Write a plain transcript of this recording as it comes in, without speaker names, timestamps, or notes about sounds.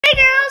Hey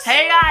girls!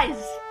 Hey guys!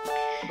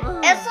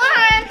 It's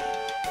Lauren!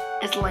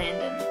 It's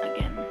Landon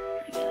again,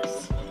 I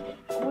guess.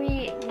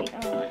 We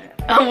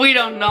don't know. We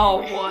don't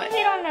know what.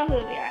 We don't know who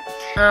we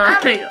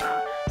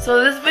are.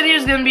 So this video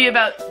is gonna be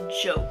about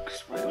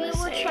jokes. We will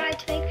try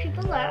to make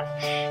people laugh,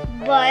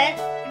 but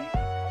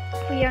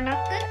we are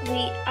not good.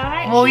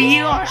 Well,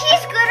 you are.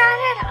 He's good at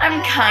it.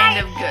 I'm kind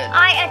of good.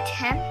 I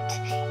attempt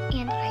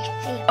and I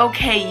fail.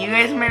 Okay, you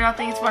guys may not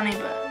think it's funny,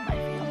 but my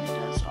family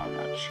does, so I'm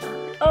not sure.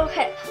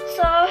 Okay,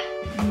 so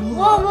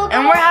we'll go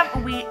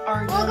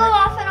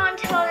off and on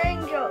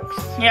telling jokes.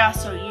 Yeah,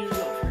 so you go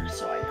first,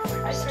 so I know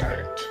where to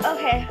start.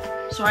 Okay.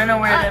 So I know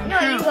where to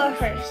improve. No, you go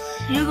first.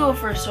 You go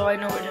first, so I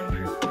know where to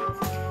improve.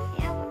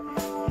 Yeah.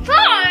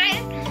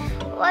 Fine.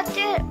 What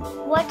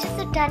did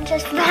the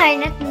dentist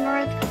find at the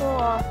North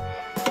Pole?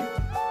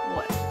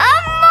 What? A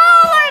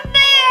polar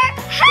bear!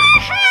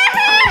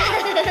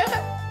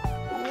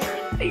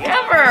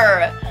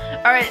 Ever.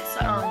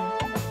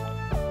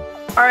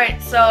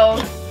 Alright, so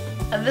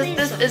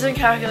this isn't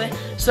calculated.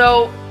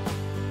 So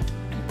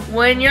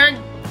when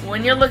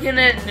you're looking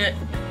at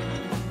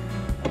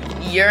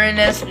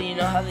Uranus, you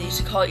know how they used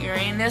to call it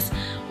Uranus,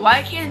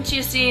 why can't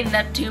you see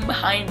Neptune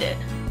behind it?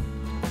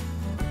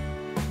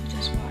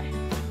 Just why?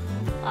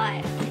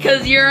 Why?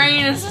 Because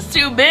Uranus is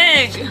too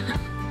big.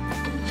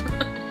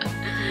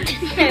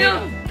 You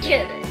don't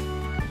get it.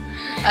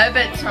 I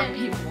bet some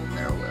people in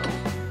there will.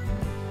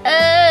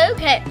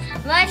 Okay,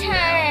 my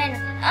turn.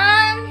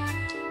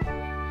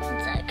 One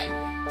sec.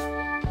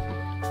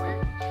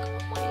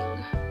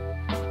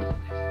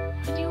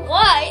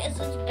 Why is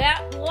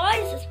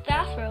this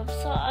bathrobe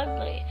so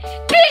ugly?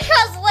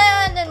 Because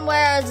Landon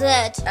wears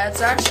it.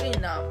 That's actually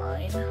not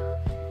mine.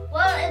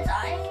 Well, it's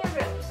in your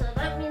room, so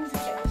that means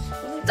it's yours.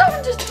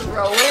 Don't just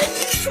throw it.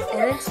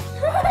 And it's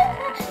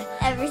bad.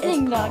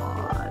 Everything It's not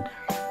odd.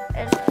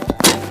 good.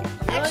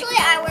 Actually,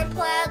 I wear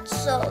plaid,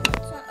 so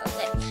it's not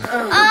ugly. I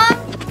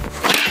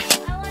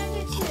want to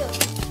do two.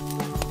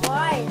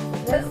 Why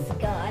is this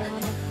guy on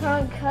the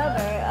front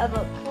cover of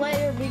a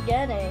player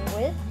beginning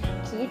with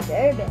Keith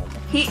Urban?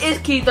 He is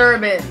Keith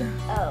Urban.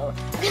 Oh.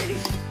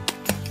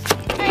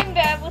 I'm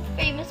bad with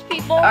famous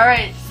people.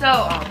 Alright,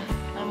 so,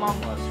 my mom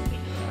loves me,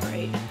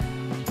 alright?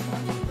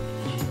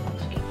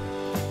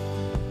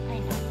 I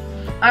know.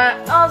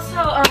 Alright,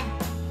 also,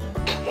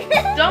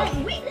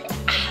 don't we?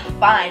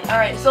 Fine,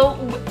 alright, so,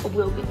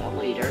 we'll get that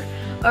later.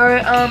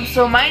 Alright,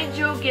 so my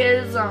joke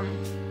is,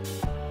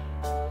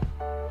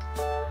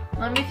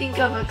 let me think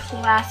of a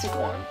classic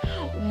one.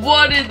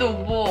 What did the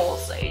wall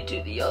say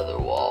to the other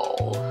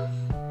wall?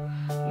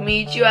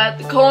 Meet you at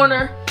the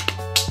corner.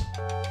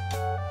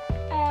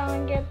 I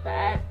don't get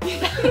that.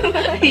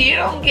 You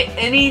don't get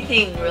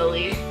anything,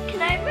 really.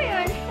 Can I have my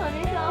own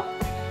funny though?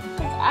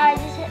 Because I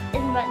just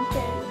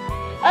invented.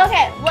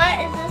 Okay, what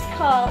is this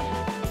called?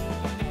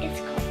 It's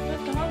called the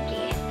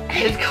donkey.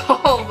 It's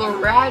called the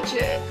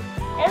ratchet.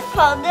 It's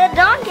called the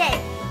donkey.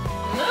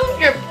 Move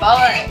your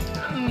butt.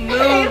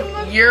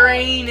 Move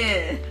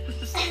Uranus.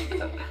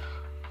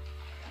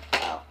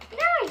 Oh,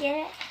 now I get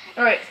it.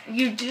 Alright,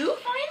 you do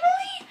finally?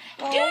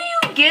 Do you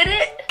get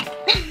it?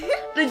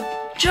 The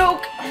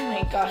joke, oh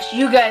my gosh,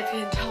 you guys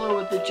can tell her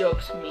what the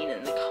jokes mean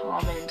in the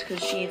comments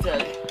because she's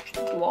a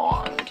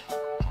blonde.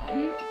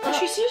 Oh,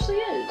 she seriously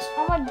is.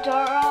 I'm a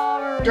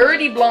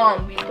Dirty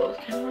blonde, we both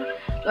can.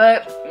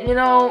 But, you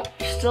know,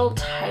 still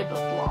type of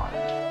blonde.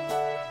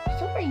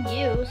 So are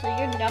you, so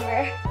you're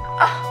dumber.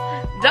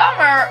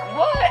 Dumber?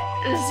 What?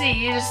 See,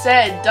 you just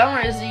said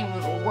dumber isn't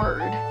even a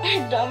word.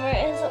 Dumber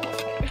is a word.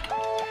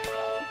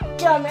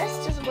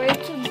 Dumbest is a word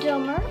to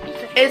dumber.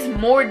 It's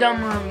more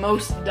dumber than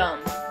most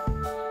dumb.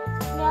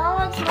 No,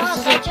 it's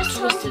not. That just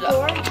sounds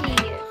dorky.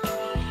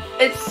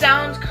 It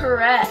sounds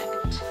correct.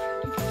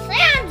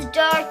 Sounds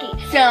dorky.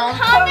 Sounds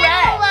Comment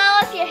correct. below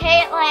if you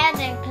hate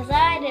Landon, because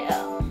I do.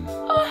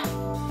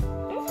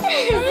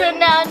 So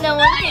now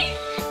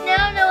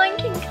no one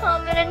can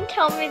comment and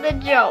tell me the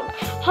joke.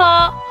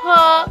 Ha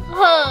ha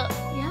ha.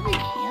 Yeah, they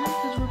can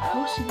because we're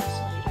posting this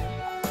later.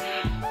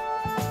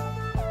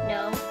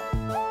 No.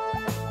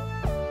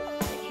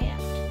 I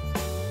can't.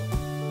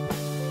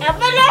 I'm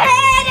gonna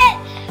hit it!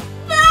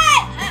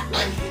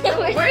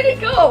 But Where'd it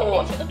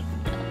go?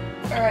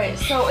 Alright,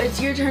 so it's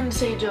your turn to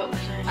say jokes.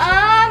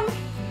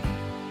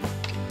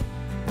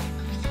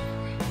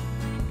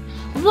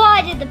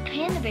 Why did the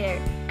panda bear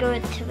go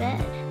to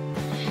bed?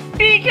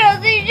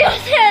 Because he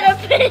just had a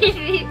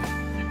baby.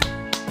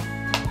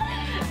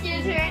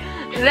 Your turn.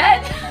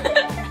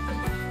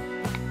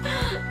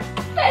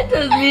 That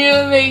doesn't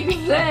even make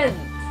sense.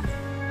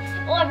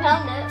 Oh, I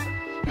found it.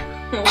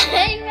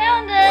 I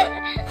found it.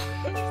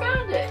 You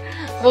found it.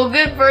 Well,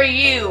 good for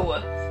you.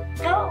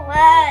 Go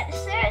what?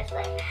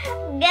 Seriously.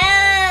 Go.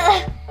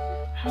 I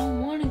don't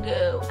want to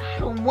go. I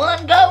don't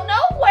want to go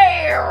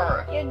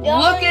nowhere. You're going.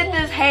 Look at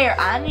this hair.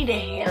 I need a If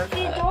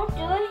you haircut. don't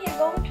do it, you're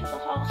going to the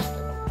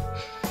hospital.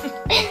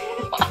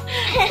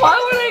 Why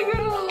would I go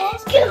to the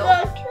hospital? Because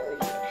I'll kill you.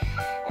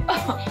 And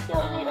then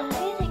you'll need a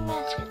breathing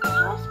mask at the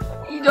hospital.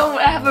 You don't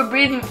have a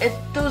breathing. It's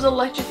those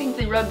electric things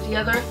they rub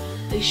together.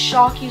 They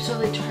shock you so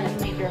they try to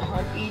make your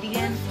heart beat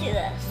again. Let's do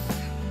this.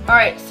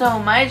 Alright, so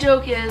my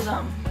joke is,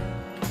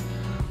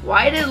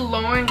 why did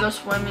Lauren go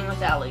swimming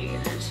with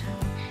alligators?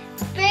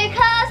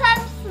 Because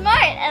I'm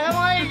smart and I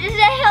wanted to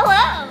say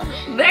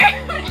hello.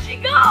 There she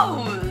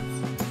goes!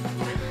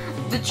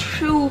 The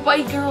true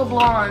white girl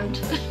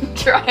blonde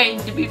trying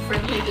to be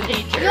friendly to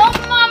nature. Your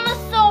mama's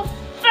so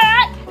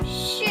fat.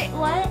 Shit,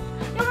 what?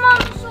 Your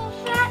mama's so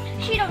fat.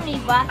 She don't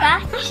need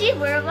Wi-Fi. She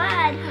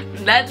worldwide.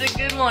 That's a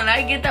good one.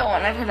 I get that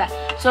one. I've heard that.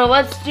 So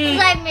let's do.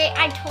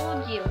 I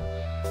told you.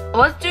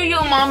 Let's do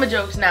your mama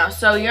jokes now.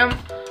 So your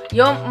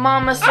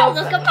mama so. Oh,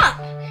 look them up.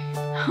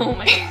 Oh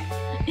my god.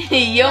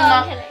 Yo, No,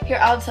 mom. I'm kidding. Here,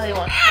 I'll tell you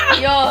one.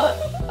 Yo.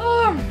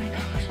 Oh my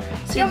gosh.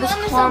 See Your this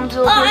mama's clumsy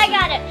so. Oh, little I person?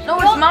 got it. No,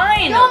 it's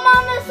mine. Your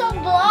mama's so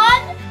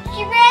blonde.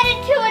 She ran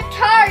into a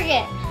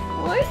Target.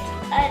 What?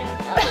 I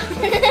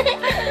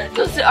don't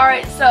know. So, all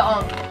right. So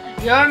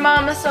your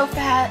mama's so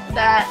fat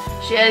that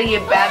she had to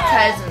get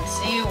baptized in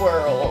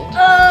SeaWorld.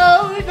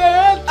 Oh,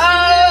 that's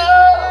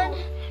Oh.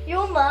 good.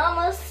 Your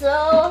mama's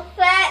so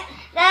fat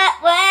that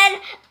when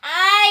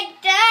I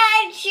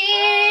died,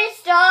 she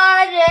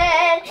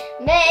started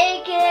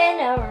making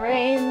a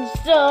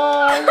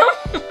rainstorm.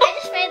 I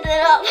just made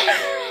that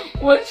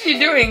up. What's she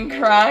doing?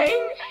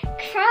 Crying?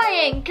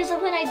 Crying because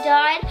when I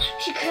died,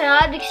 she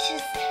cried because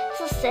she's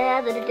so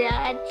sad that I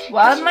died.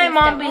 Why would She's my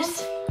mom be?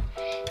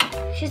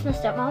 She's my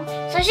stepmom,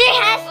 so she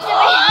has to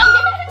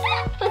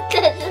be. But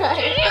that's not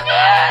it.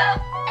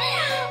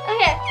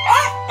 Okay.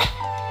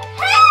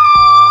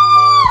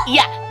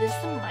 Yeah, this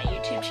is my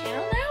YouTube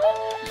channel now.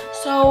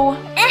 So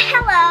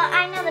Hello,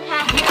 I know the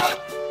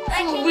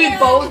password. we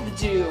both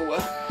do.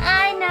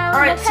 I know All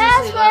right, the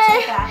seriously, let's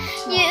get password. back.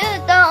 You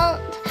don't.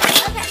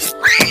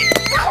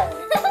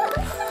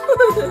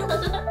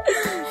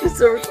 It's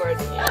still recording.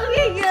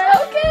 Okay, good.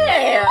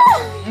 Okay.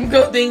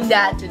 Good thing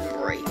that didn't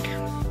break.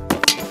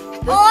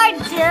 Or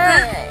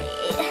die.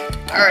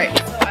 All right.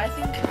 So I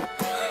think.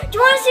 Do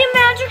you want to see a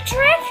magic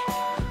trick?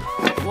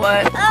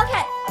 What? Okay,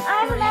 I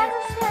have a magic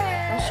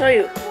I'll trick. show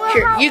you.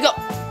 Here, you go.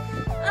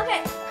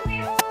 Okay, come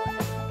here.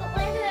 But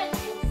later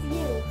it's you.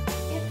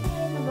 You have to put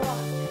it in the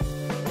box.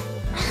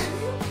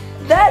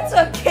 That's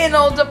a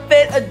kennel to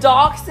fit a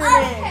dachshund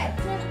Okay,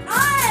 then I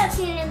have to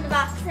put it in the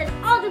box, and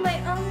I'll do my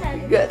own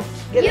magic. Good.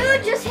 Get You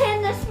it. just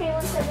hand this to me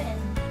once I'm in.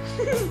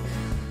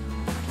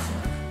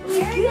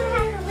 You're gonna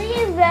have to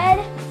leave, Red.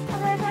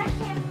 Otherwise I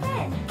can't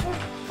fit.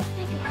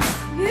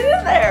 Get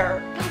in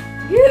there.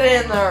 Get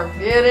in there.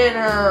 Get in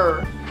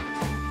her.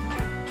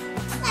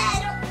 I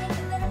don't think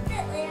I'm gonna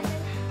fit, Landon.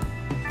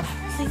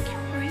 Think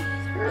you're with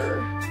her.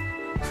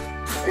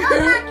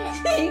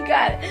 Okay. You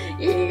got it.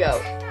 Here you go.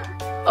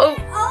 Oh,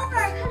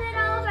 Over, cut it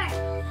over.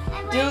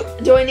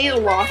 And do I need to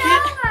lock it?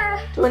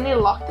 over. Do I need to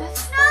lock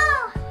this? No!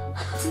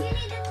 You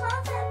need to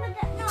close it,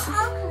 but no,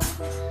 I'll close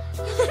it.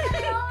 Just put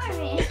it over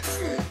me.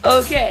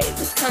 Okay, this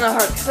is kind of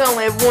hard because I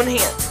only have one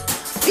hand.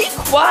 Be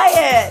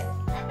quiet.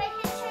 I'm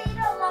making sure you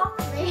don't lock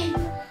me.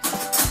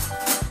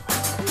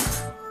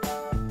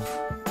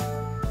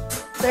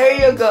 There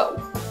you go.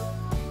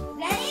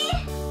 Ready?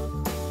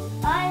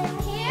 I'm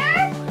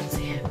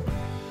here.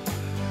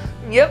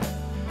 Yep.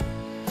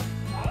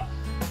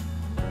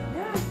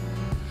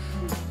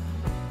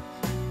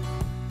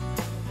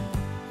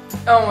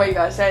 Oh my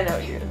gosh, I know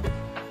you.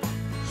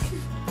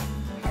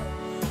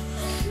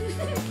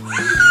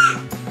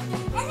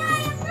 And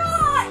I am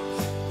not.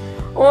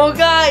 Oh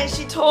guys,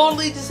 she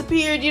totally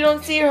disappeared. You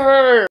don't see her.